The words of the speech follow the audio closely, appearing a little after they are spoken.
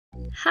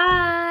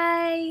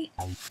Hi!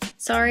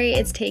 Sorry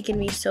it's taken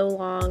me so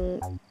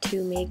long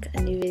to make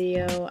a new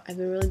video. I've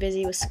been really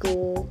busy with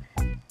school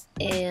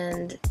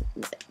and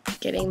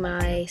getting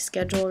my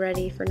schedule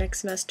ready for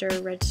next semester,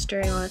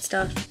 registering, all that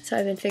stuff. So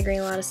I've been figuring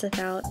a lot of stuff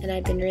out and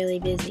I've been really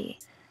busy.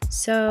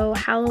 So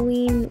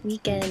Halloween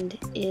weekend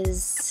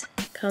is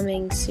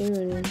coming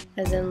soon,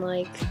 as in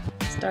like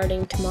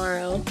starting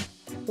tomorrow.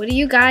 What are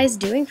you guys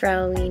doing for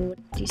Halloween?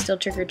 Do you still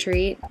trick or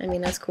treat? I mean,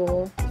 that's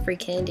cool. Free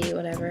candy,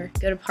 whatever.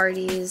 Go to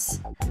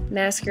parties,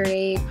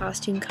 masquerade,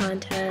 costume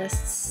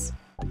contests.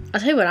 I'll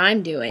tell you what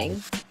I'm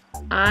doing.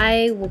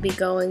 I will be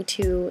going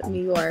to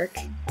New York.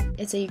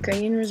 It's a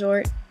Ukrainian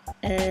resort,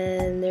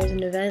 and there's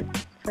an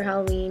event for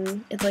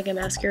Halloween. It's like a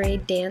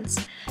masquerade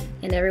dance,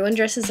 and everyone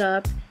dresses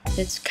up.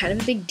 It's kind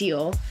of a big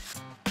deal,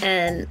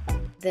 and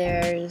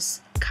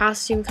there's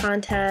costume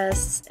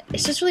contests.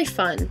 It's just really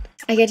fun.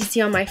 I get to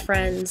see all my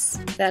friends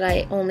that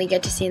I only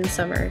get to see in the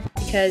summer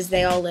because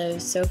they all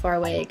live so far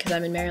away because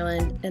I'm in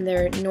Maryland and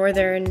they're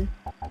northern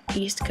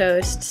East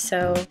Coast,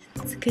 so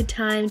it's a good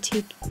time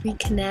to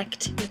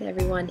reconnect with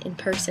everyone in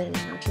person,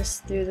 not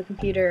just through the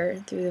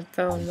computer, through the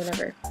phone,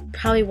 whatever.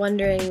 Probably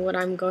wondering what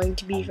I'm going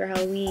to be for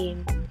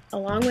Halloween.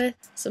 Along with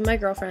some of my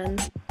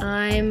girlfriends,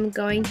 I'm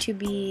going to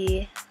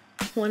be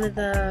one of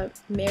the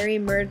Merry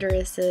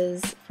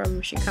Murderesses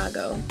from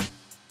Chicago.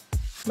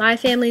 My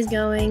family's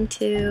going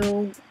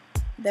to.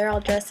 They're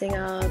all dressing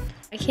up.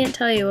 I can't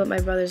tell you what my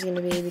brother's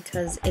gonna be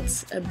because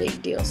it's a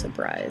big deal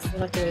surprise.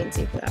 We'll have to wait and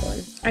see for that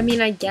one. I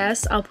mean, I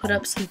guess I'll put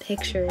up some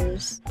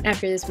pictures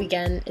after this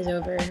weekend is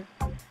over,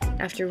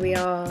 after we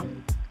all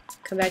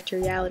come back to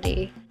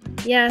reality.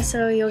 Yeah,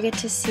 so you'll get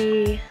to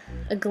see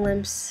a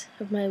glimpse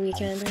of my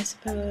weekend, I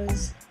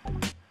suppose.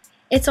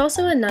 It's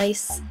also a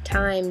nice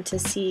time to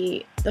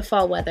see the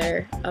fall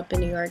weather up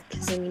in New York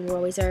because, I mean, we're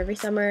always there every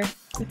summer.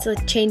 It's a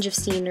change of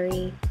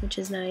scenery, which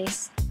is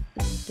nice.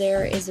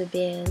 There is a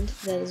band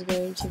that is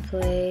going to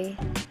play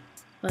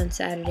on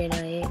Saturday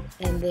night,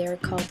 and they are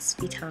called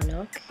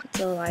Svitanok.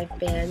 It's a live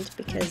band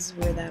because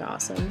we're that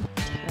awesome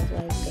to have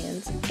live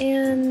bands.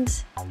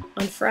 And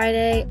on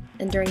Friday,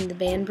 and during the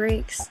band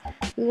breaks,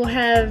 we will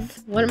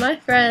have one of my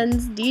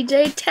friends,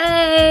 DJ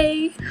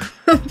Tay,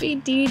 will be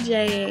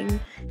DJing.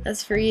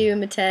 That's for you,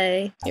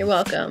 Matei. You're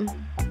welcome.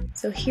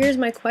 So here's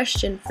my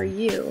question for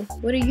you.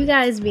 What are you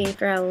guys being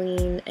for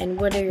Halloween,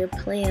 and what are your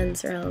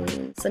plans for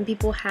Halloween? Some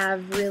people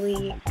have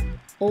really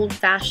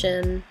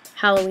old-fashioned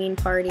Halloween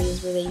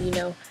parties where they,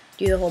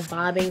 do the whole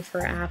bobbing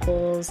for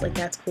apples. Like,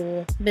 that's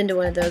cool. I've been to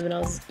one of those when I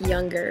was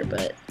younger,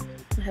 but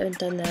I haven't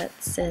done that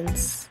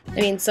since.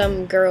 I mean,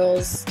 some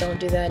girls don't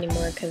do that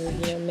anymore because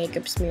of,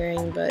 makeup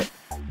smearing, but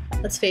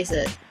let's face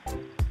it,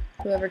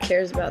 whoever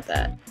cares about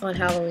that on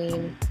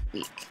Halloween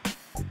week.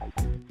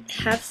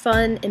 Have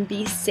fun and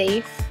be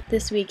safe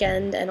this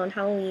weekend and on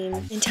Halloween,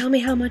 and tell me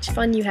how much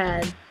fun you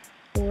had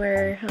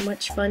or how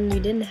much fun you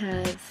didn't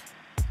have.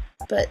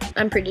 But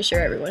I'm pretty sure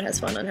everyone has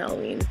fun on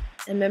Halloween.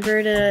 And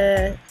remember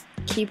to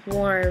keep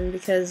warm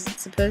because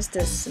it's supposed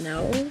to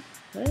snow.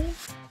 What?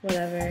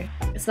 Whatever.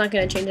 It's not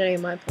gonna change any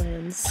of my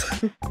plans.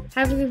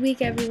 Have a good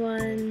week,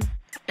 everyone.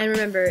 And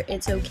remember,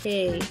 it's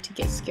okay to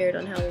get scared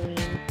on Halloween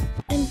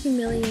and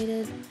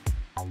humiliated.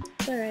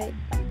 It's alright.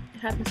 It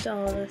happens to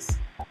all of us.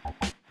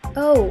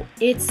 Oh,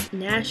 it's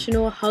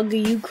National Hug a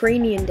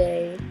Ukrainian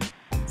Day.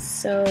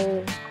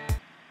 So